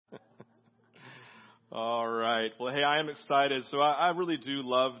All right. Well, hey, I am excited. So I really do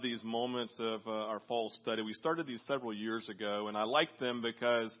love these moments of our fall study. We started these several years ago, and I like them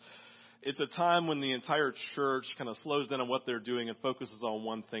because it's a time when the entire church kind of slows down on what they're doing and focuses on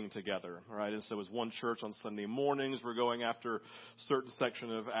one thing together, right? And so as one church on Sunday mornings, we're going after a certain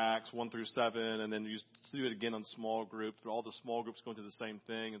section of Acts 1 through 7, and then you do it again on small groups, but all the small groups going through the same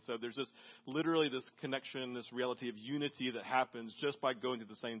thing. And so there's just literally this connection, this reality of unity that happens just by going through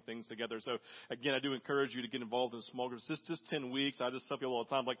the same things together. So again, I do encourage you to get involved in small groups. Just 10 weeks. I just tell people all the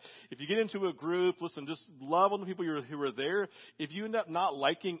time, like, if you get into a group, listen, just love on the people who are there. If you end up not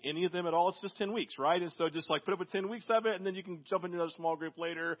liking any of them at all, it's just 10 weeks, right? And so just like put up with 10 weeks of it, and then you can jump into another small group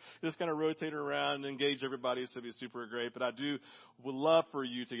later, just kind of rotate around and engage everybody. So it'd be super great. But I would love for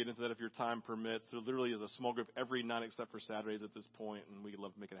you to get into that if your time permits. There literally is a small group every night except for Saturdays at this point, and we'd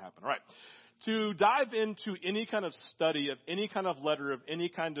love to make it happen. All right. To dive into any kind of study of any kind of letter, of any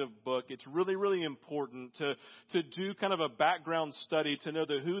kind of book, it's really, really important to do kind of a background study to know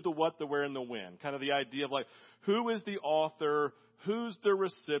the who, the what, the where, and the when. Kind of the idea of like, who is the author? Who's the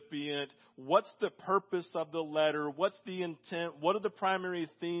recipient? What's the purpose of the letter? What's the intent? What are the primary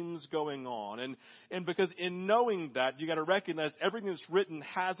themes going on? And because in knowing that, you got to recognize everything that's written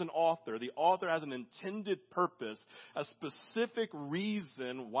has an author. The author has an intended purpose, a specific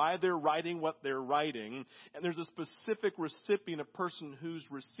reason why they're writing what they're writing. And there's a specific recipient, a person who's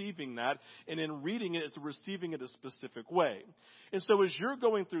receiving that. And in reading it, it's receiving it a specific way. And so as you're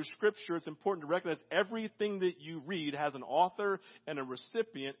going through Scripture, it's important to recognize everything that you read has an author and a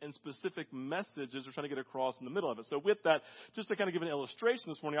recipient and specific messages we're trying to get across in the middle of it. So with that, just to kind of give an illustration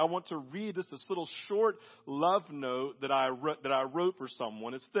this morning, I want to read this little short love note that I wrote for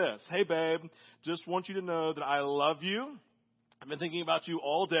someone. It's this. Hey, babe, just want you to know that I love you. I've been thinking about you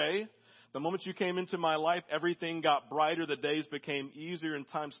all day. The moment you came into my life, everything got brighter. The days became easier, and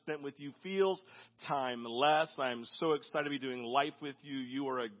time spent with you feels time less. I am so excited to be doing life with you. You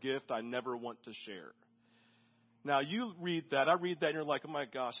are a gift I never want to share. Now, you read that. I read that, and you're like, oh, my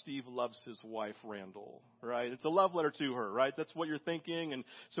gosh, Steve loves his wife, Randall, right? It's a love letter to her, right? That's what you're thinking. And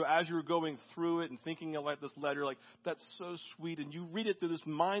so as you're going through it and thinking about this letter, like, that's so sweet. And you read it through this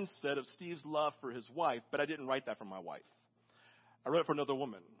mindset of Steve's love for his wife, but I didn't write that for my wife. I wrote it for another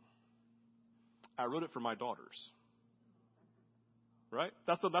woman. I wrote it for my daughters, right?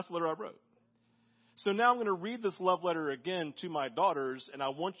 That's the letter I wrote. So now I'm going to read this love letter again to my daughters, and I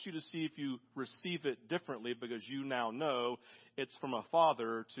want you to see if you receive it differently because you now know it's from a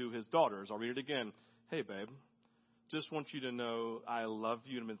father to his daughters. I'll read it again. Hey, babe, just want you to know I love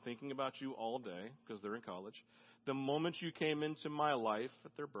you and I've been thinking about you all day because they're in college. The moment you came into my life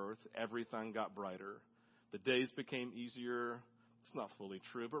at their birth, everything got brighter. The days became easier. It's not fully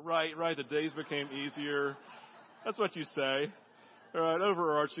true, but right. The days became easier. That's what you say. All right,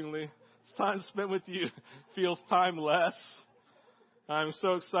 overarchingly. Time spent with you feels time less. I'm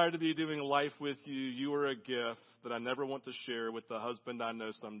so excited to be doing life with you. You are a gift that I never want to share with the husband I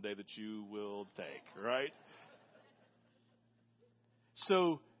know someday that you will take, right?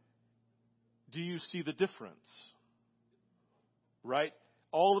 So, do you see the difference? Right?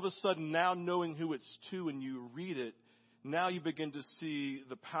 All of a sudden, now knowing who it's to and you read it, now you begin to see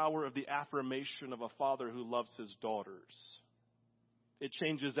the power of the affirmation of a father who loves his daughters. It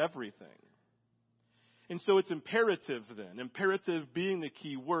changes everything. And so it's imperative then, imperative being the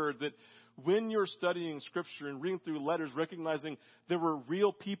key word, that when you're studying Scripture and reading through letters, recognizing there were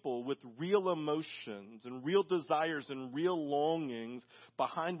real people with real emotions and real desires and real longings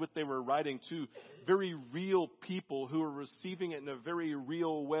behind what they were writing to very real people who were receiving it in a very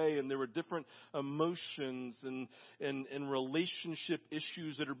real way. And there were different emotions and relationship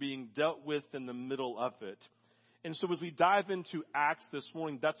issues that are being dealt with in the middle of it. And so as we dive into Acts this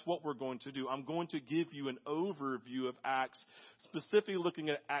morning, that's what we're going to do. I'm going to give you an overview of Acts, specifically looking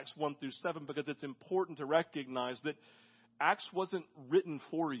at Acts 1 through 7, because it's important to recognize that Acts wasn't written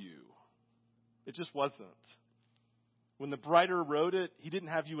for you. It just wasn't. When the writer wrote it, he didn't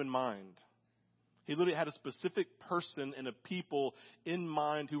have you in mind. He literally had a specific person and a people in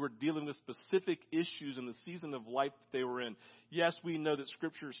mind who were dealing with specific issues in the season of life that they were in. Yes, we know that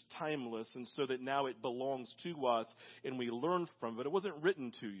Scripture is timeless, and so that now it belongs to us, and we learn from it. But it wasn't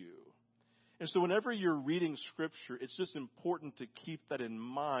written to you. And so whenever you're reading Scripture, it's just important to keep that in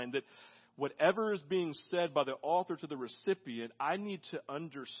mind, that whatever is being said by the author to the recipient, I need to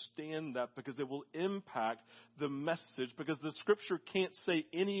understand that because it will impact the message, because the Scripture can't say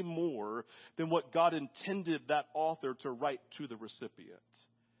any more than what God intended that author to write to the recipient.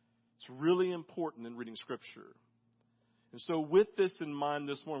 It's really important in reading Scripture. And so with this in mind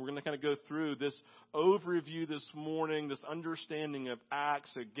this morning, we're going to kind of go through this overview this morning, this understanding of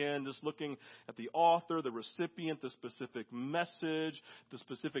Acts. Again, just looking at the author, the recipient, the specific message, the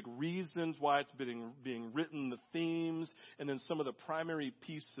specific reasons why it's being written, the themes, and then some of the primary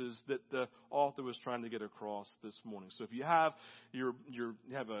pieces that the author was trying to get across this morning. So if you have you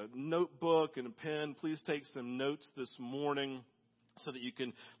have a notebook and a pen, please take some notes this morning, so that you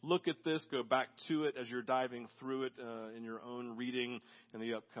can look at this, go back to it as you're diving through it in your own reading in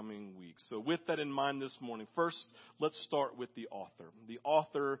the upcoming weeks. So with that in mind this morning, first, let's start with the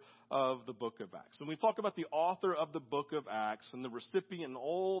author of the book of Acts. When we talk about the author of the book of Acts and the recipient and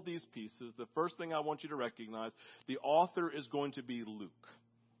all these pieces, the first thing I want you to recognize, the author is going to be Luke.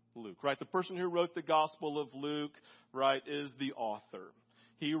 Luke, right? The person who wrote the Gospel of Luke, right, is the author.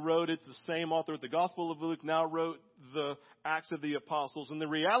 He wrote, it's the same author of the Gospel of Luke, now wrote the Acts of the Apostles. And the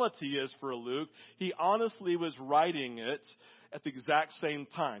reality is for Luke, he honestly was writing it at the exact same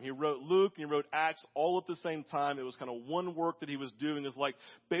time. He wrote Luke and he wrote Acts all at the same time. It was kind of one work that he was doing. It's like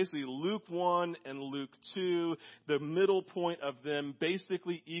basically Luke 1 and Luke 2. The middle point of them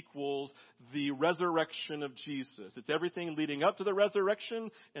basically equals the resurrection of Jesus. It's everything leading up to the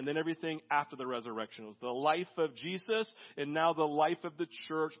resurrection and then everything after the resurrection. It was the life of Jesus and now the life of the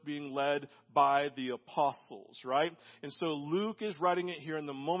church being led by the apostles, right? And so Luke is writing it here in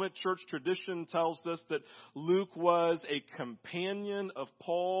the moment. Church tradition tells us that Luke was a companion of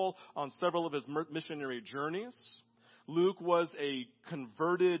Paul on several of his missionary journeys. Luke was a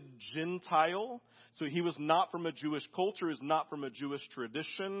converted Gentile. So he was not from a Jewish culture. He was not from a Jewish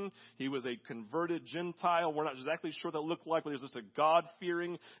tradition. He was a converted Gentile. We're not exactly sure what that looked like, but he was just a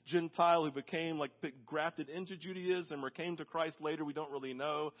God-fearing Gentile who became grafted into Judaism or came to Christ later. We don't really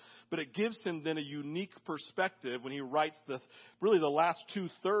know. But it gives him then a unique perspective when he writes the last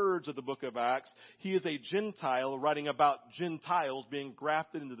 2/3 of the book of Acts. He is a Gentile writing about Gentiles being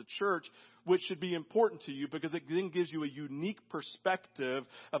grafted into the church, which should be important to you because it then gives you a unique perspective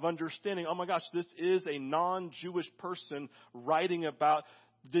of understanding, oh my gosh, this is a non-Jewish person writing about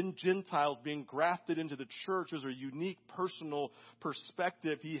Gentiles being grafted into the church. There's a unique personal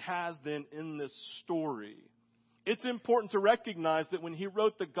perspective he has then in this story. It's important to recognize that when he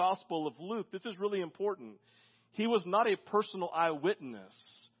wrote the Gospel of Luke, this is really important. He was not a personal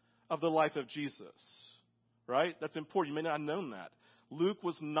eyewitness of the life of Jesus, right? That's important. You may not have known that. Luke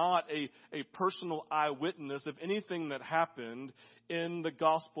was not a personal eyewitness of anything that happened in the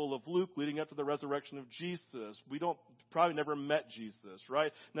Gospel of Luke leading up to the resurrection of Jesus. We probably never met Jesus,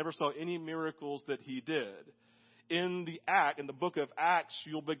 right? Never saw any miracles that he did. In the book of Acts,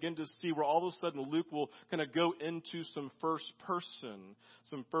 you'll begin to see where all of a sudden Luke will kind of go into some first person,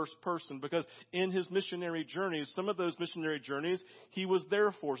 because in his missionary journeys, some of those missionary journeys, he was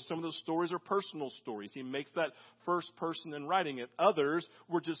there for. Some of those stories are personal stories. He makes that first person in writing it. Others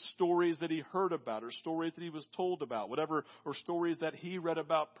were just stories that he heard about or stories that he was told about, whatever, or stories that he read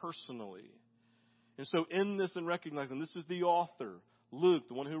about personally. And so in this and recognizing this is the author, Luke,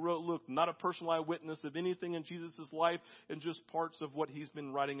 the one who wrote Luke, not a personal eyewitness of anything in Jesus' life and just parts of what he's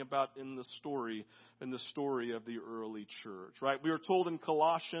been writing about in the story of the early church, right? We are told in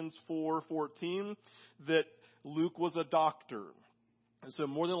Colossians 4:14 that Luke was a doctor. And so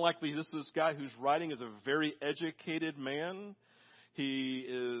more than likely this guy who's writing is a very educated man. He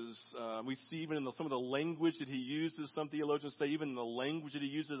is, we see even in some of the language that he uses, some theologians say even the language that he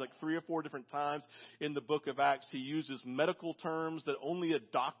uses 3 or 4 different times in the book of Acts, he uses medical terms that only a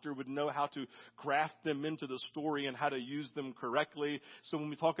doctor would know how to graft them into the story and how to use them correctly. So when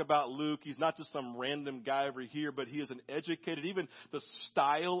we talk about Luke, he's not just some random guy over here, but he is an educated, even the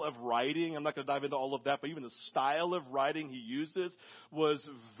style of writing, I'm not going to dive into all of that, but even the style of writing he uses was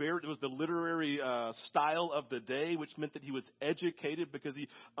the literary style of the day, which meant that he was educated because he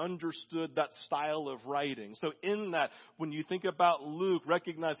understood that style of writing. So in that, when you think about Luke,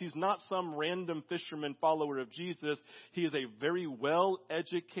 recognize he's not some random fisherman follower of Jesus. He is a very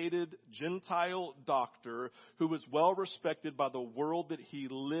well-educated Gentile doctor who is well respected by the world that he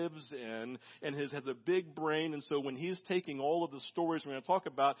lives in and has a big brain. And so when he's taking all of the stories we're going to talk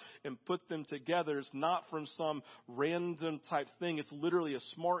about and put them together, it's not from some random type thing. It's literally a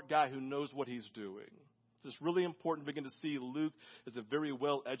smart guy who knows what he's doing. It's really important to begin to see Luke as a very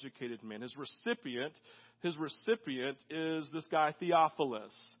well-educated man. His recipient is this guy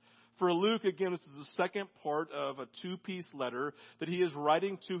Theophilus. For Luke, again, this is the second part of a 2-piece letter that he is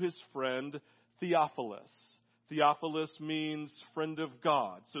writing to his friend Theophilus. Theophilus means friend of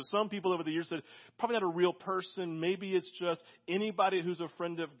God. So some people over the years said, probably not a real person. Maybe it's just anybody who's a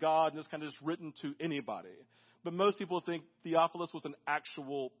friend of God, and it's kind of just written to anybody. But most people think Theophilus was an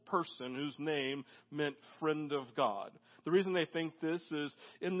actual person whose name meant friend of God. The reason they think this is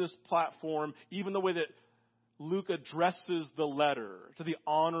in this platform, even the way that Luke addresses the letter to the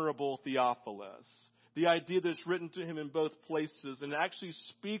honorable Theophilus, the idea that it's written to him in both places, and it actually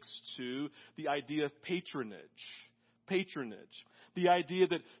speaks to the idea of patronage. Patronage. The idea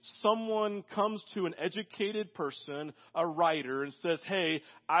that someone comes to an educated person, a writer, and says, hey,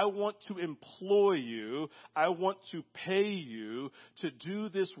 I want to employ you. I want to pay you to do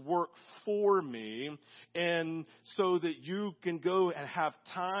this work for me, and so that you can go and have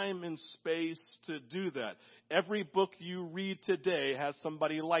time and space to do that. Every book you read today has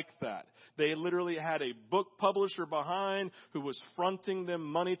somebody like that. They literally had a book publisher behind who was fronting them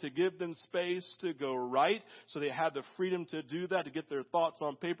money to give them space to go write. So they had the freedom to do that, to get their thoughts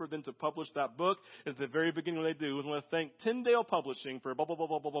on paper, then to publish that book. At the very beginning, what they do is want to thank Tyndale Publishing for blah, blah, blah,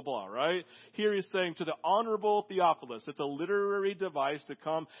 blah, blah, blah, blah, right? Here he's saying to the honorable Theophilus, it's a literary device to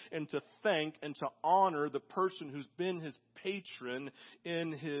come and to thank and to honor the person who's been his patron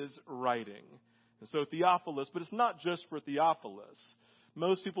in his writing. And so Theophilus, but it's not just for Theophilus.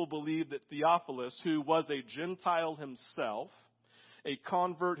 Most people believe that Theophilus, who was a Gentile himself, a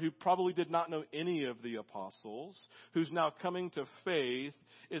convert who probably did not know any of the apostles, who's now coming to faith,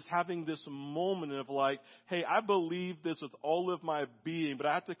 is having this moment of like, hey, I believe this with all of my being, but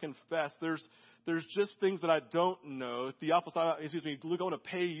I have to confess, there's just things that I don't know. Luke, I want to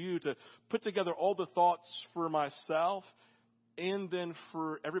pay you to put together all the thoughts for myself and then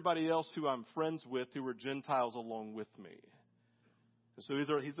for everybody else who I'm friends with who are Gentiles along with me. So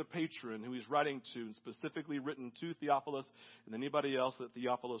he's a patron who he's writing to, and specifically written to Theophilus and anybody else that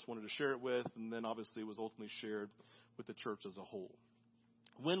Theophilus wanted to share it with, and then obviously it was ultimately shared with the church as a whole.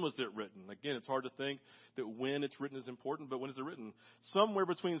 When was it written? Again, it's hard to think that when it's written is important, but when is it written? Somewhere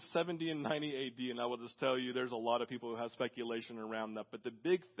between 70 and 90 AD, and I will just tell you there's a lot of people who have speculation around that. But the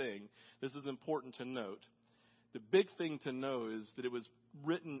big thing, this is important to note, the big thing to know is that it was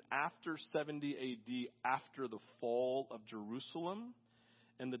written after 70 AD, after the fall of Jerusalem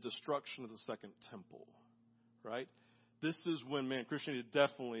and the destruction of the Second Temple, right? This is when, Christianity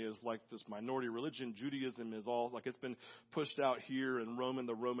definitely is like this minority religion. Judaism is all, like it's been pushed out here, and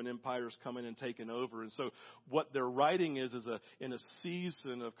the Roman Empire is coming and taking over. And so what they're writing is in a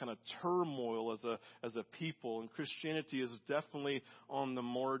season of kind of turmoil as a people. And Christianity is definitely on the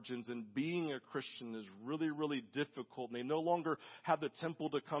margins. And being a Christian is really, really difficult. And they no longer have the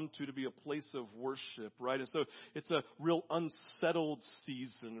temple to come to be a place of worship, right? And so it's a real unsettled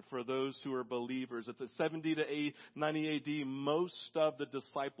season for those who are believers. At the 70 to 90 AD, most of the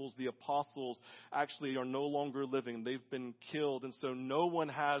disciples, the apostles, actually are no longer living. They've been killed. And so no one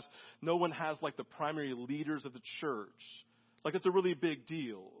has like the primary leaders of the church. Like it's a really big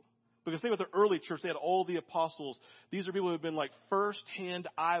deal. Because think about the early church, they had all the apostles. These are people who have been like first-hand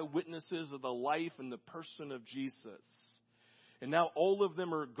eyewitnesses of the life and the person of Jesus. And now all of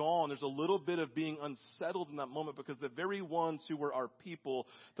them are gone. There's a little bit of being unsettled in that moment because the very ones who were our people,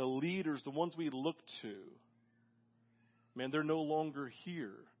 the leaders, the ones we look to, they're no longer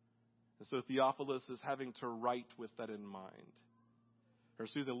here. And so Theophilus is having to write with that in mind.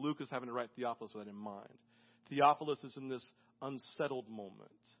 Luke is having to write Theophilus with that in mind. Theophilus is in this unsettled moment.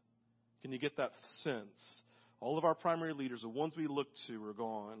 Can you get that sense? All of our primary leaders, the ones we look to, are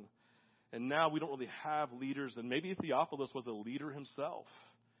gone. And now we don't really have leaders. And maybe Theophilus was a leader himself.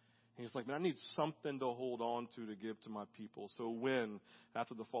 And he's like, I need something to hold on to give to my people. So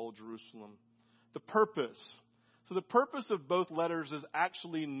after the fall of Jerusalem, the purpose. So the purpose of both letters is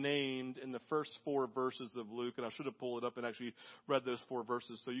actually named in the first 4 verses of Luke. And I should have pulled it up and actually read those 4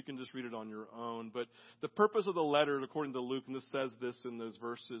 verses, so you can just read it on your own. But the purpose of the letter, according to Luke, and this says this in those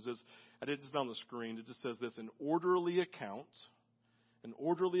verses, is, I did this on the screen, it just says this: an orderly account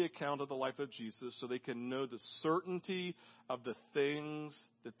of the life of Jesus, so they can know the certainty of the things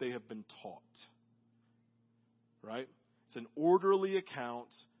that they have been taught. Right? It's an orderly account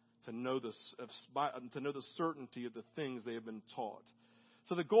to know the certainty of the things they have been taught.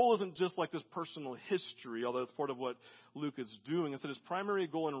 So the goal isn't just like this personal history, although it's part of what Luke is doing. Instead, his primary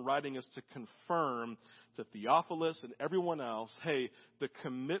goal in writing is to confirm to Theophilus and everyone else, hey, the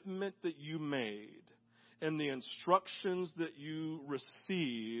commitment that you made and the instructions that you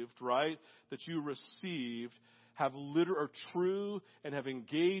received, right, are true and have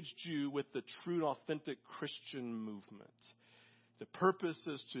engaged you with the true and authentic Christian movement. The purpose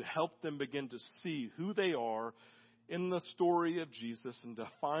is to help them begin to see who they are in the story of Jesus and to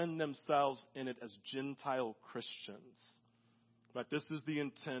find themselves in it as Gentile Christians. Right? This is the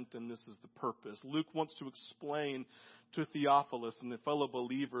intent and this is the purpose. Luke wants to explain to Theophilus and the fellow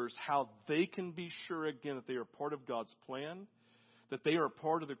believers how they can be sure again that they are part of God's plan, that they are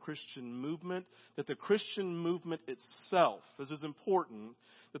part of the Christian movement, that the Christian movement itself, this is important,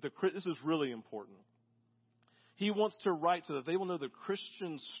 this is really important. He wants to write so that they will know the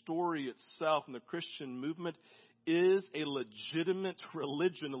Christian story itself and the Christian movement is a legitimate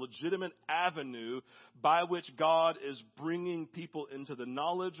religion, a legitimate avenue by which God is bringing people into the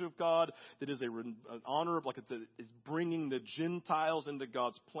knowledge of God, that is an honor of, is bringing the Gentiles into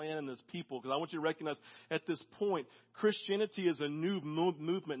God's plan and His people. Because I want you to recognize at this point, Christianity is a new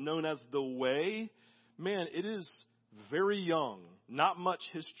movement known as the Way. Man, it is very young, not much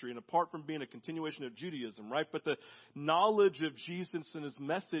history, and apart from being a continuation of Judaism, right? But the knowledge of Jesus and His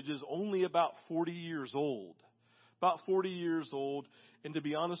message is only about 40 years old. About 40 years old, and to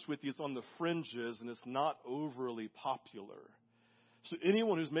be honest with you, it's on the fringes, and it's not overly popular. So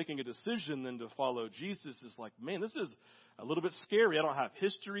anyone who's making a decision then to follow Jesus is like, man, this is a little bit scary. I don't have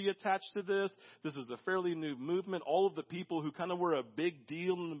history attached to this. This is a fairly new movement. All of the people who kind of were a big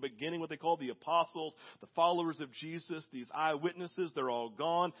deal in the beginning, what they call the apostles, the followers of Jesus, these eyewitnesses, they're all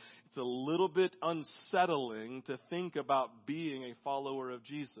gone. It's a little bit unsettling to think about being a follower of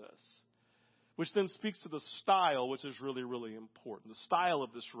Jesus. Which then speaks to the style, which is really, really important. The style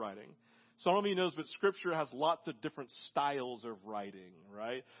of this writing. Some of you knows, but Scripture has lots of different styles of writing,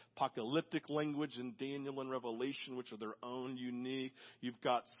 right? Apocalyptic language in Daniel and Revelation, which are their own unique. You've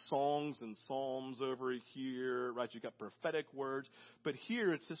got songs and psalms over here, right? You've got prophetic words. But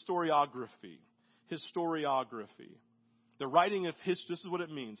here it's historiography. Historiography. The writing of history, this is what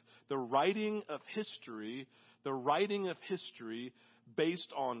it means. The writing of history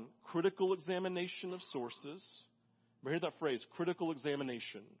based on critical examination of sources. Hear that phrase, critical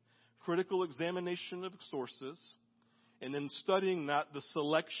examination. Critical examination of sources. And then studying that, the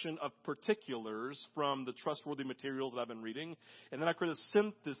selection of particulars from the trustworthy materials that I've been reading. And then I create a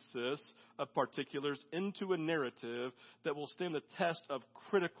synthesis of particulars into a narrative that will stand the test of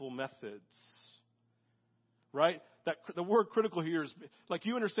critical methods. Right? The word critical here is, like,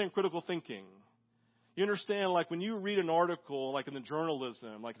 you understand critical thinking. You understand, like, when you read an article, like in the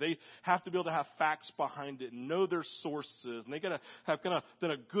journalism, like, they have to be able to have facts behind it and know their sources. And they got to have kind of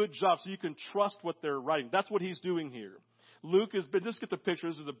done a good job so you can trust what they're writing. That's what he's doing here. Luke has been, just get the picture.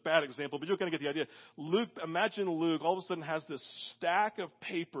 This is a bad example, but you'll kind of get the idea. Imagine Luke all of a sudden has this stack of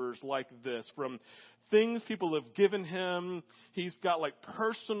papers like this from things people have given him. He's got like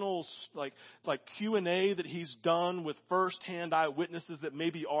personal like Q&A that he's done with firsthand eyewitnesses that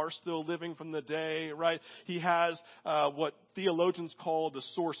maybe are still living from the day, right? He has what theologians call the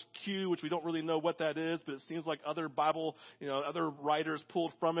source Q, which we don't really know what that is, but it seems like other Bible, other writers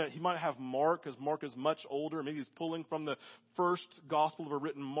pulled from it. He might have Mark, because Mark is much older. Maybe he's pulling from the first gospel ever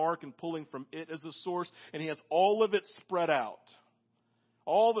written, Mark, and pulling from it as a source. And he has all of it spread out.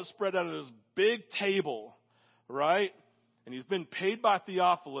 All of it spread out on his big table, right? And he's been paid by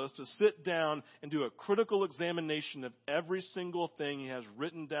Theophilus to sit down and do a critical examination of every single thing he has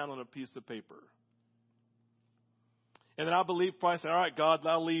written down on a piece of paper. And then I believe probably saying, all right, God,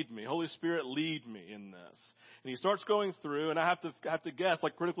 thou lead me. Holy Spirit, lead me in this. And he starts going through, and I have to guess,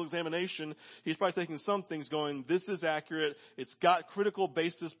 like critical examination, he's probably taking some things going, this is accurate, it's got critical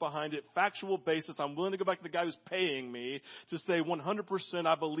basis behind it, factual basis. I'm willing to go back to the guy who's paying me to say 100%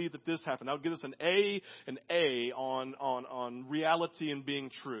 I believe that this happened. I'll give us an A on reality and being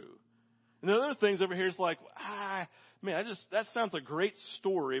true. And the other things over here is like, that sounds a great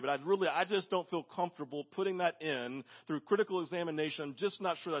story, but I just don't feel comfortable putting that in through critical examination. I'm just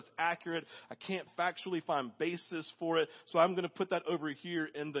not sure that's accurate. I can't factually find basis for it. So I'm going to put that over here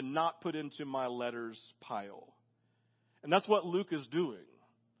in the not put into my letters pile. And that's what Luke is doing.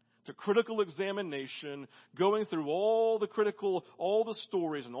 To critical examination, going through all the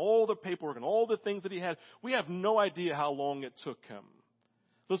stories and all the paperwork and all the things that he had. We have no idea how long it took him.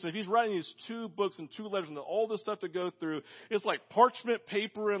 Listen, if he's writing these 2 books and 2 letters and all this stuff to go through, it's like parchment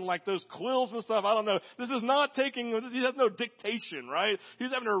paper and like those quills and stuff. I don't know. He has no dictation, right? He's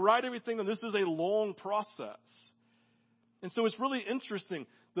having to write everything, and this is a long process. And so it's really interesting.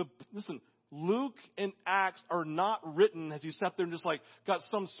 Luke and Acts are not written as you sat there and just like got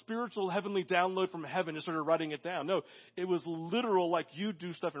some spiritual heavenly download from heaven and started writing it down. No, it was literal, like you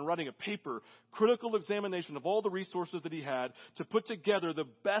do stuff in writing a paper, critical examination of all the resources that he had to put together the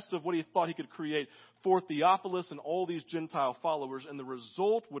best of what he thought he could create for Theophilus and all these Gentile followers. And the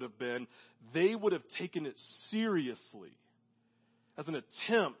result would have been they would have taken it seriously as an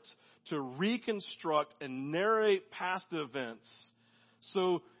attempt to reconstruct and narrate past events.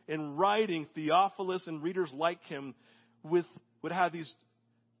 So in writing, Theophilus and readers like him would have these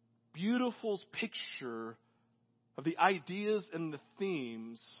beautiful picture of the ideas and the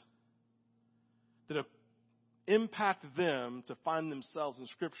themes that impact them to find themselves in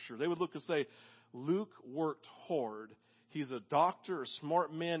Scripture. They would look and say, Luke worked hard. He's a doctor, a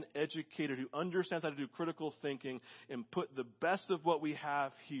smart man, educated, who understands how to do critical thinking and put the best of what we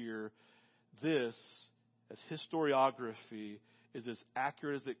have here. This, as historiography, is as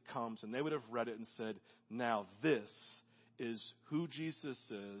accurate as it comes. And they would have read it and said, now this is who Jesus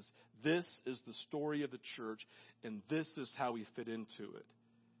is. This is the story of the church. And this is how we fit into it.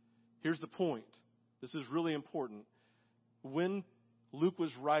 Here's the point. This is really important. When Luke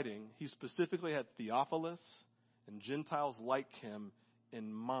was writing, he specifically had Theophilus and Gentiles like him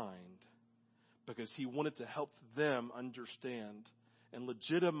in mind, because he wanted to help them understand and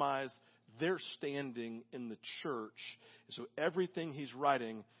legitimize their standing in the church. So everything he's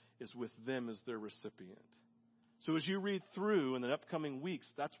writing is with them as their recipient. So as you read through in the upcoming weeks,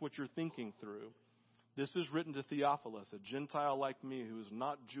 that's what you're thinking through. This is written to Theophilus, a Gentile like me who is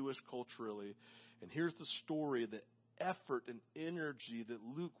not Jewish culturally. And here's the story, the effort and energy that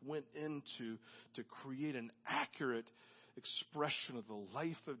Luke went into to create an accurate expression of the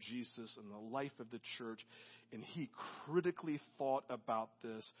life of Jesus and the life of the church. And he critically thought about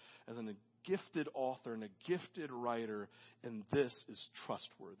this as a gifted author and a gifted writer, and this is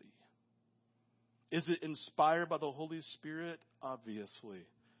trustworthy. Is it inspired by the Holy Spirit? Obviously,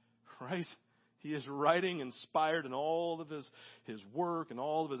 right? He is writing inspired in all of his work and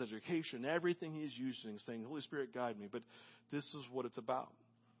all of his education, everything he's using, saying, Holy Spirit, guide me. But this is what it's about.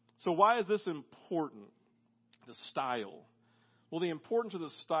 So why is this important? The style. Well, the importance of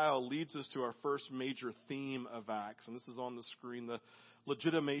the style leads us to our first major theme of Acts. And this is on the screen, the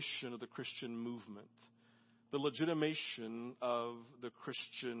legitimation of the Christian movement. The legitimation of the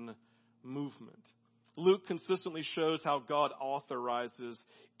Christian movement. Luke consistently shows how God authorizes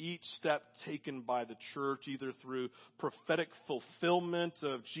each step taken by the church, either through prophetic fulfillment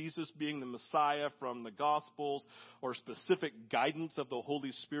of Jesus being the Messiah from the Gospels, or specific guidance of the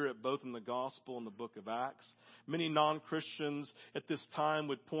Holy Spirit, both in the Gospel and the book of Acts. Many non-Christians at this time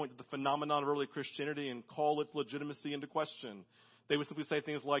would point to the phenomenon of early Christianity and call its legitimacy into question. They would simply say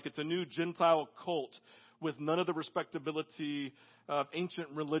things like, it's a new Gentile cult with none of the respectability of ancient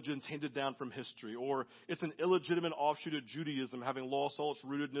religions handed down from history. Or it's an illegitimate offshoot of Judaism, having lost all its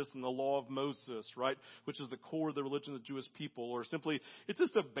rootedness in the law of Moses, right? Which is the core of the religion of the Jewish people. Or simply, it's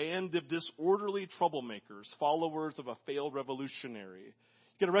just a band of disorderly troublemakers, followers of a failed revolutionary.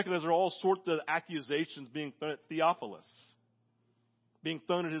 You got to recognize there are all sorts of accusations being thrown at Theophilus, being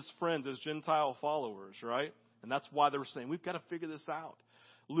thrown at his friends as Gentile followers, right? And that's why they were saying, we've got to figure this out.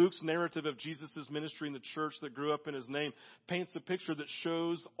 Luke's narrative of Jesus' ministry in the church that grew up in his name paints a picture that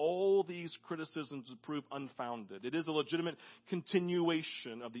shows all these criticisms to prove unfounded. It is a legitimate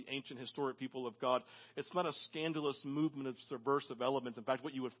continuation of the ancient historic people of God. It's not a scandalous movement of subversive elements. In fact,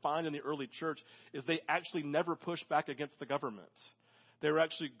 what you would find in the early church is they actually never pushed back against the government. They were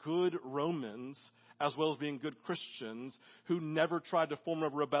actually good Romans as well as being good Christians who never tried to form a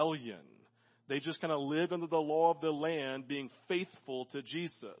rebellion. They just kind of lived under the law of the land, being faithful to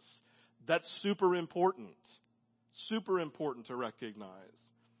Jesus. That's super important to recognize.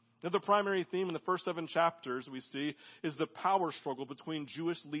 Now, the primary theme in the first 7 chapters we see is the power struggle between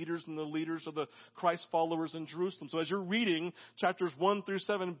Jewish leaders and the leaders of the Christ followers in Jerusalem. So as you're reading chapters 1 through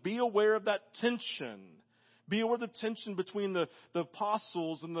 7, be aware of that tension. Be aware of the tension between the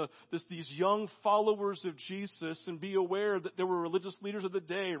apostles and these young followers of Jesus, and be aware that there were religious leaders of the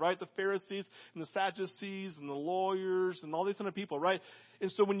day, right? The Pharisees and the Sadducees and the lawyers and all these kind of people, right?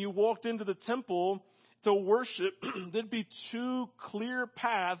 And so when you walked into the temple to worship, there'd be 2 clear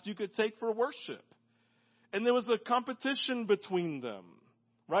paths you could take for worship. And there was a competition between them,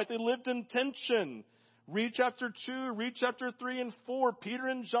 right? They lived in tension. Read chapter 2, read chapter 3 and 4. Peter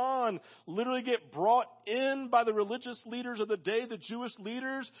and John literally get brought in by the religious leaders of the day, the Jewish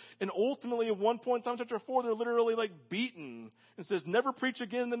leaders. And ultimately, at one point in time, chapter 4, they're literally like beaten. And says, never preach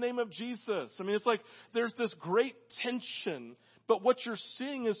again in the name of Jesus. I mean, it's like there's this great tension. But what you're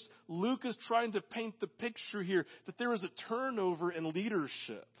seeing is Luke is trying to paint the picture here that there is a turnover in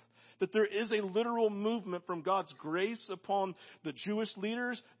leadership. That there is a literal movement from God's grace upon the Jewish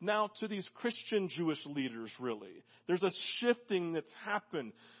leaders now to these Christian Jewish leaders, really. There's a shifting that's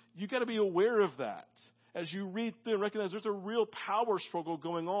happened. You got to be aware of that. As you read through and recognize there's a real power struggle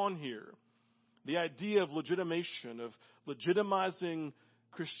going on here. The idea of legitimation, of legitimizing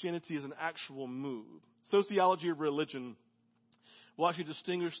Christianity as an actual move. Sociology of religion will actually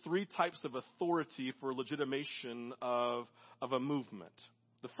distinguish 3 types of authority for legitimation of a movement.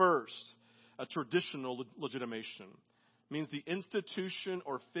 The first, a traditional legitimation, means the institution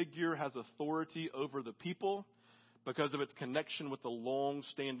or figure has authority over the people, because of its connection with the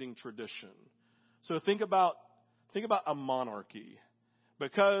long-standing tradition. So think about a monarchy.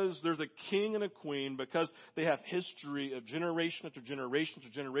 Because there's a king and a queen, because they have history of generation after generation after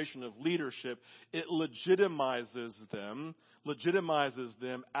generation of leadership, it legitimizes them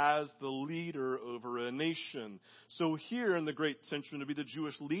as the leader over a nation. So here in the Great Century, to be the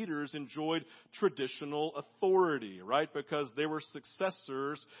Jewish leaders enjoyed traditional authority, right? Because they were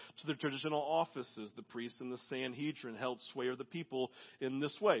successors to the traditional offices. The priests and the Sanhedrin held sway over the people in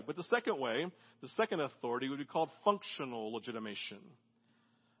this way. But the second authority would be called functional legitimation.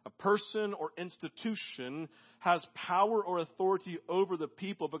 A person or institution has power or authority over the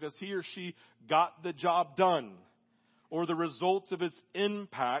people because he or she got the job done, or the results of its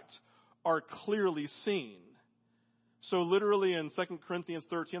impact are clearly seen. So literally in 2 Corinthians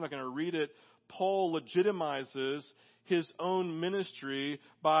 13, I'm not going to read it, Paul legitimizes his own ministry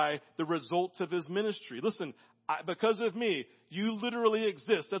by the results of his ministry. Listen, because of me, you literally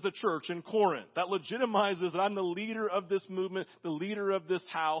exist as a church in Corinth. That legitimizes that I'm the leader of this movement, the leader of this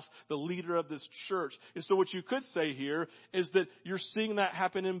house, the leader of this church. And so what you could say here is that you're seeing that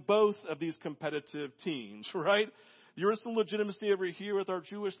happen in both of these competitive teams, right? There is some legitimacy over here with our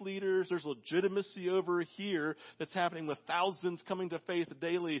Jewish leaders. There's legitimacy over here that's happening with thousands coming to faith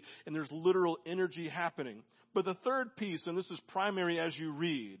daily, and there's literal energy happening. But the third piece, and this is primary as you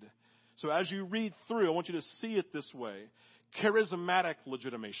read. So as you read through, I want you to see it this way. Charismatic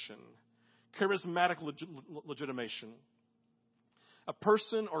legitimation. Charismatic legitimation. A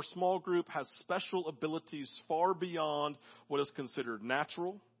person or small group has special abilities far beyond what is considered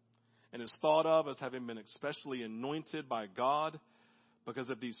natural and is thought of as having been especially anointed by God because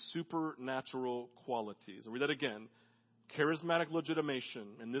of these supernatural qualities. I'll read that again. Charismatic legitimation.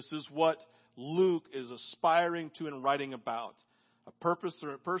 And this is what Luke is aspiring to and writing about. A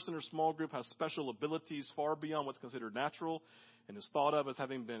person or small group has special abilities far beyond what's considered natural and is thought of as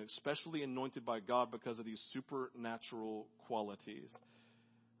having been especially anointed by God because of these supernatural qualities.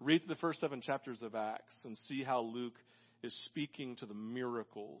 Read the first 7 chapters of Acts and see how Luke is speaking to the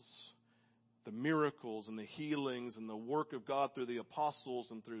miracles and the healings and the work of God through the apostles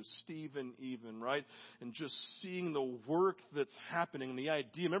and through Stephen even, right? And just seeing the work that's happening and the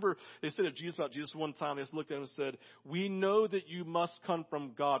idea. Remember, they said of Jesus about Jesus one time, they just looked at him and said, we know that you must come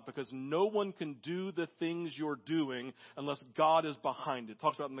from God because no one can do the things you're doing unless God is behind it.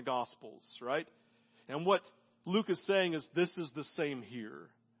 Talks about in the Gospels, right? And what Luke is saying is this is the same here.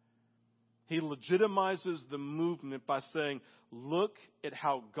 He legitimizes the movement by saying, look at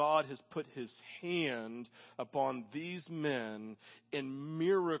how God has put his hand upon these men and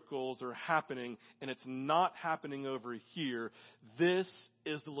miracles are happening and it's not happening over here. This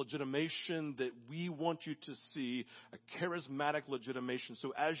is the legitimation that we want you to see, a charismatic legitimation.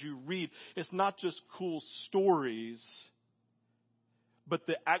 So as you read, it's not just cool stories, but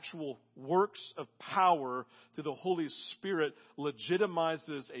the actual works of power through the Holy Spirit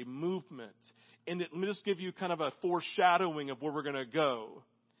legitimizes a movement. And let me just give you kind of a foreshadowing of where we're going to go.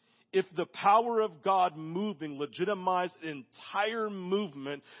 If the power of God moving legitimized an entire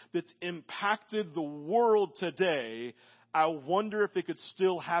movement that's impacted the world today, I wonder if it could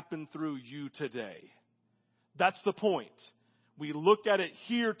still happen through you today. That's the point. We look at it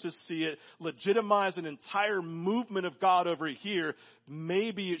here to see it legitimize an entire movement of God over here.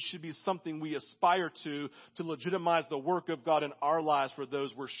 Maybe it should be something we aspire to legitimize the work of God in our lives for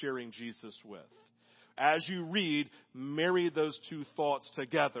those we're sharing Jesus with. As you read, marry those two thoughts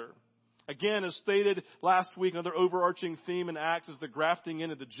together. Again, as stated last week, another overarching theme in Acts is the grafting in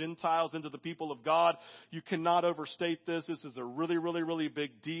of the Gentiles into the people of God. You cannot overstate this. This is a really, really, really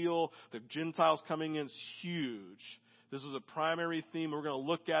big deal. The Gentiles coming in is huge. This is a primary theme. We're going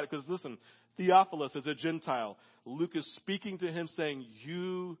to look at it because, listen, Theophilus is a Gentile. Luke is speaking to him saying,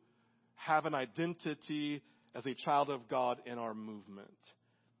 you have an identity as a child of God in our movement.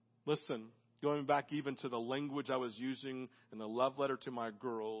 Listen, going back even to the language I was using in the love letter to my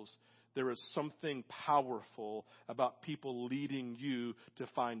girls, there is something powerful about people leading you to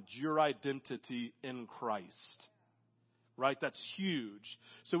find your identity in Christ. Right? That's huge.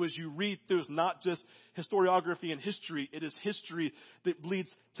 So as you read through, it's not just historiography and history. It is history that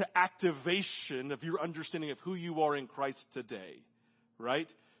leads to activation of your understanding of who you are in Christ today. Right?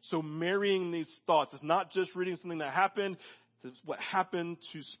 So marrying these thoughts. It's not just reading something that happened. It's what happened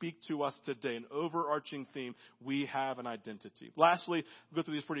to speak to us today. An overarching theme. We have an identity. Lastly, we'll go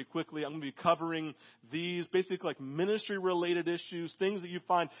through these pretty quickly. I'm going to be covering these basically like ministry-related issues, things that you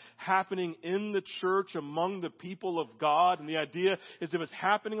find happening in the church among the people of God. And the idea is if it's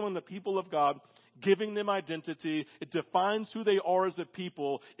happening among the people of God, giving them identity. It defines who they are as a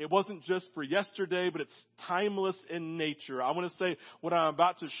people. It wasn't just for yesterday, but it's timeless in nature. I want to say what I'm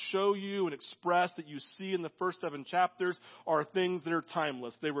about to show you and express that you see in the first 7 chapters are things that are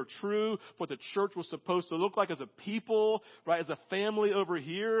timeless. They were true for what the church was supposed to look like as a people, right? As a family over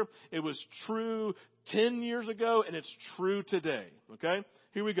here. It was true 10 years ago, and it's true today. Okay?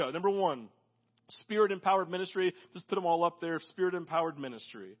 Here we go. Number 1, Spirit-empowered ministry. Just put them all up there. Spirit-empowered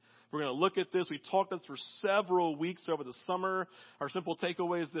ministry. We're going to look at this. We talked about this for several weeks over the summer. Our simple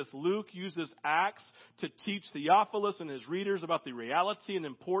takeaway is this. Luke uses Acts to teach Theophilus and his readers about the reality and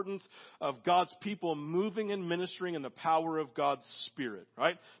importance of God's people moving and ministering in the power of God's Spirit,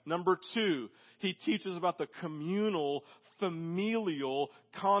 right? Number 2, he teaches about the communal, familial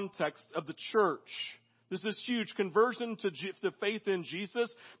context of the church. This is huge. Conversion to faith in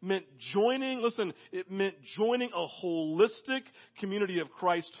Jesus meant it meant joining a holistic community of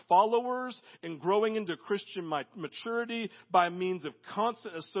Christ followers and growing into Christian maturity by means of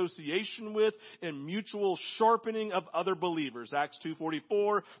constant association with and mutual sharpening of other believers. Acts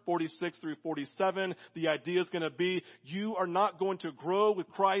 2:44, 46 through 47. The idea is going to be you are not going to grow with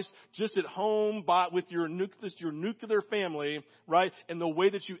Christ just at home with your nuclear family, right? In the way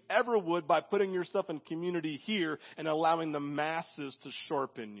that you ever would by putting yourself in community here and allowing the masses to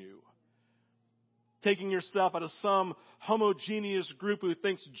sharpen you. Taking yourself out of some homogeneous group who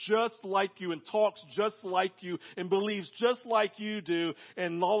thinks just like you and talks just like you and believes just like you do,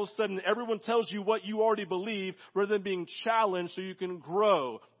 and all of a sudden everyone tells you what you already believe rather than being challenged so you can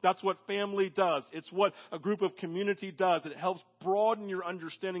grow. That's what family does. It's what a group of community does. It helps broaden your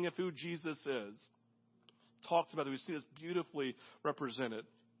understanding of who Jesus is. Talks about it. We see this beautifully represented.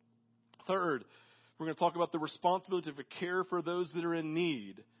 Third, we're going to talk about the responsibility to care for those that are in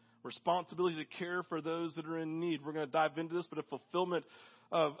need. Responsibility to care for those that are in need. We're going to dive into this, but a fulfillment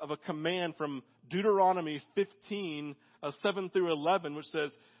of a command from Deuteronomy 15, 7 through 11, which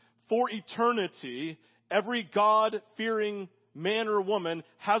says, for eternity, every God-fearing man or woman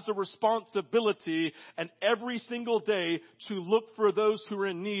has a responsibility and every single day to look for those who are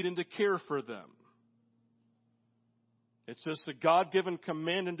in need and to care for them. It's just a God-given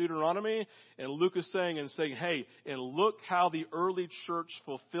command in Deuteronomy, and Luke is saying, hey, and look how the early church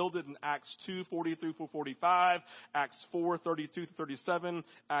fulfilled it in Acts 2:40 through 45, Acts 4:32 through 37,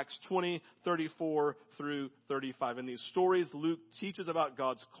 Acts 20:34 through 35. In these stories, Luke teaches about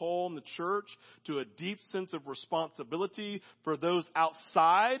God's call in the church to a deep sense of responsibility for those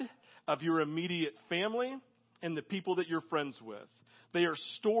outside of your immediate family and the people that you're friends with. They are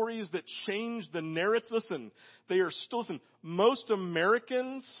stories that change the narrative. Most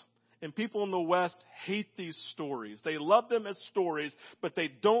Americans and people in the West hate these stories. They love them as stories, but they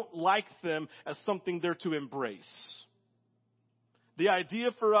don't like them as something they're to embrace. The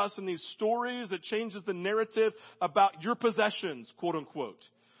idea for us in these stories that changes the narrative about your possessions, quote unquote,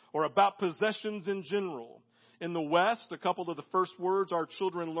 or about possessions in general. In the West, a couple of the first words our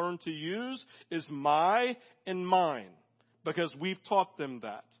children learn to use is my and mine, because we've taught them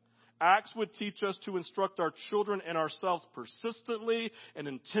that. Acts would teach us to instruct our children and ourselves persistently and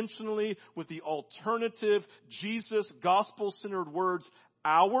intentionally with the alternative Jesus gospel-centered words,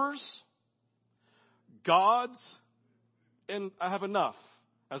 ours, God's, and I have enough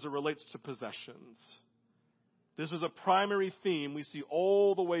as it relates to possessions. This is a primary theme we see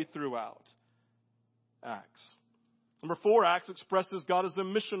all the way throughout Acts. Number 4, Acts expresses God as a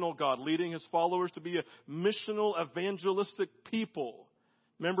missional God, leading his followers to be a missional, evangelistic people.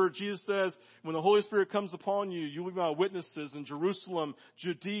 Remember, Jesus says, when the Holy Spirit comes upon you, you will be my witnesses in Jerusalem,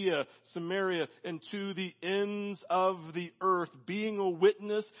 Judea, Samaria, and to the ends of the earth. Being a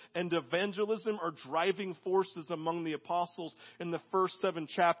witness and evangelism are driving forces among the apostles in the first 7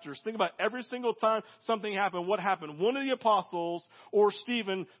 chapters. Think about every single time something happened. What happened? One of the apostles, or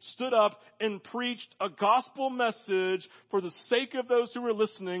Stephen, stood up and preached a gospel message for the sake of those who were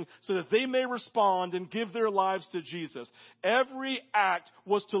listening so that they may respond and give their lives to Jesus. Every act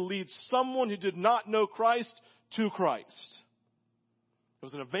was to lead someone who did not know Christ to Christ. It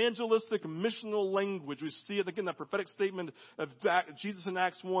was an evangelistic, missional language. We see it again, that prophetic statement of Jesus in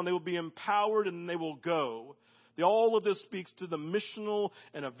Acts 1. They will be empowered and they will go. All of this speaks to the missional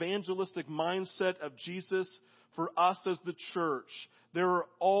and evangelistic mindset of Jesus for us as the church. There are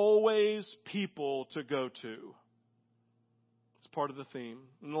always people to go to. It's part of the theme.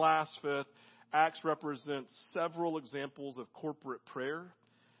 And last, 5th, Acts represents several examples of corporate prayer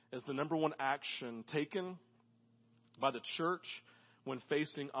as the number one action taken by the church when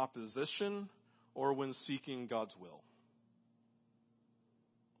facing opposition or when seeking God's will.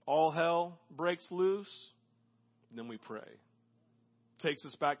 All hell breaks loose, then we pray. takes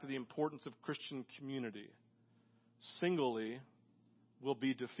us back to the importance of Christian community. Singly, we'll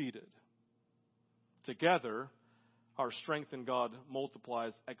be defeated. Together, our strength in God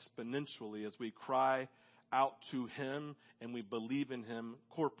multiplies exponentially as we cry out to Him and we believe in Him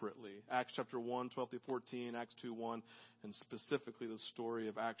corporately. Acts chapter 1, 12 through 14, Acts 2, 1, and specifically the story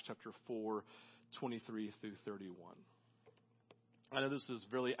of Acts chapter 4, 23 through 31. I know this is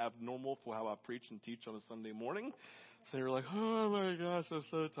really abnormal for how I preach and teach on a Sunday morning. So you're like, oh my gosh, I'm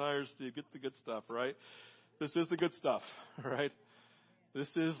so tired, Steve. Get the good stuff, right? This is the good stuff, right? This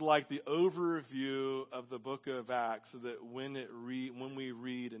is like the overview of the book of Acts, so that when we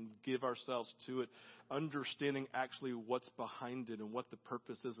read and give ourselves to it, understanding actually what's behind it and what the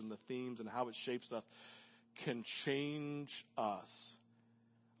purpose is and the themes and how it shapes us can change us.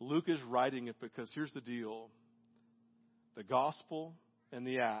 Luke is writing it because here's the deal. The gospel and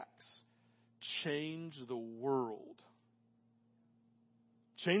the Acts change the world.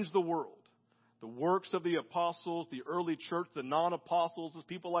 Change the world. The works of the apostles, the early church, the non-apostles, those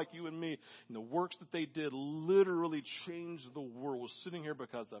people like you and me, and the works that they did literally changed the world. We're sitting here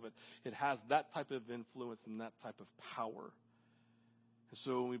because of it. It has that type of influence and that type of power. And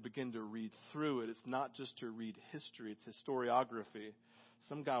so when we begin to read through it, it's not just to read history, it's historiography.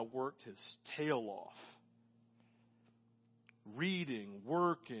 Some guy worked his tail off, reading,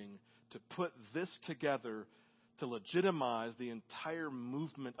 working, to put this together to legitimize the entire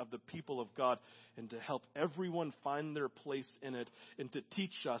movement of the people of God and to help everyone find their place in it and to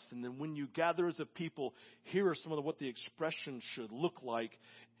teach us. And then when you gather as a people, here are some of what the expression should look like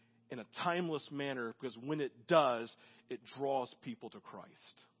in a timeless manner, because when it does, it draws people to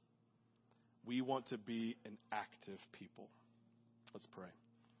Christ. We want to be an active people. Let's pray.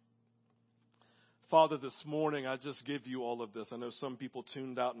 Father, this morning, I just give you all of this. I know some people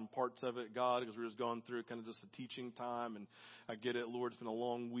tuned out in parts of it, God, because we're just going through kind of just a teaching time. And I get it, Lord, it's been a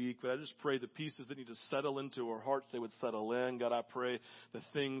long week. But I just pray the pieces that need to settle into our hearts, they would settle in. God, I pray the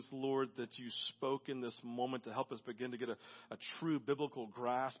things, Lord, that you spoke in this moment to help us begin to get a true biblical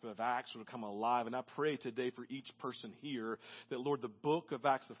grasp of Acts would come alive. And I pray today for each person here that, Lord, the book of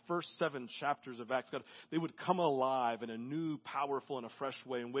Acts, the first 7 chapters of Acts, God, they would come alive in a new, powerful, and a fresh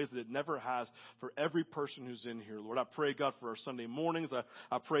way in ways that it never has for every person who's in here, Lord. I pray, God, for our Sunday mornings.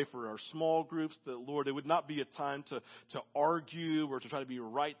 I pray for our small groups that, Lord, it would not be a time to argue or to try to be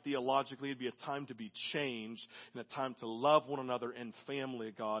right theologically. It'd be a time to be changed and a time to love one another in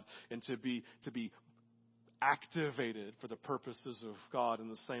family, God, and to be activated for the purposes of God in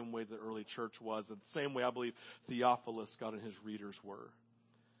the same way the early church was, in the same way I believe Theophilus, God, and his readers were.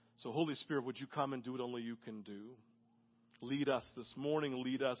 So, Holy Spirit, would you come and do what only you can do? Lead us this morning,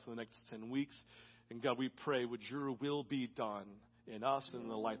 lead us in the next 10 weeks. And God, we pray, would your will be done in us and in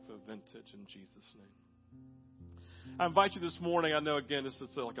the life of Vintage, in Jesus' name. I invite you this morning. I know, again, this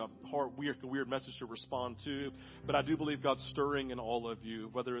is like a weird message to respond to, but I do believe God's stirring in all of you.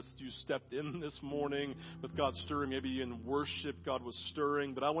 Whether it's you stepped in this morning with God stirring, maybe in worship God was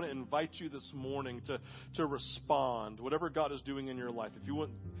stirring, but I want to invite you this morning to respond. Whatever God is doing in your life. If you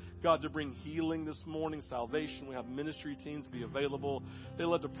want God to bring healing this morning, salvation, we have ministry teams be available. They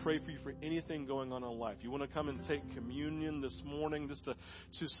love to pray for you for anything going on in life. You want to come and take communion this morning, just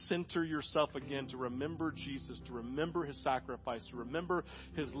to center yourself again, to remember Jesus, to remember his sacrifice, to remember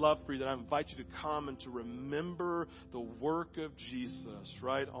his love for you. Then I invite you to come and to remember the work of Jesus,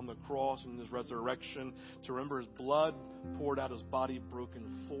 right, on the cross and his resurrection, to remember his blood poured out, his body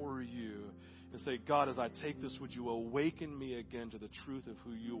broken for you. And say, God, as I take this, would you awaken me again to the truth of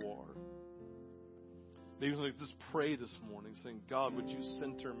who you are? Maybe just pray this morning, saying, God, would you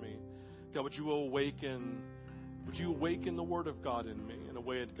center me? God, would you awaken the word of God in me in a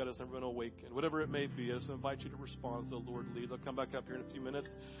way that God has never been awakened? Whatever it may be, I just invite you to respond as the Lord leads. I'll come back up here in a few minutes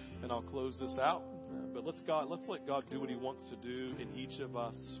and I'll close this out. But let's let God do what he wants to do in each of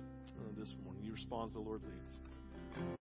us this morning. You respond as the Lord leads.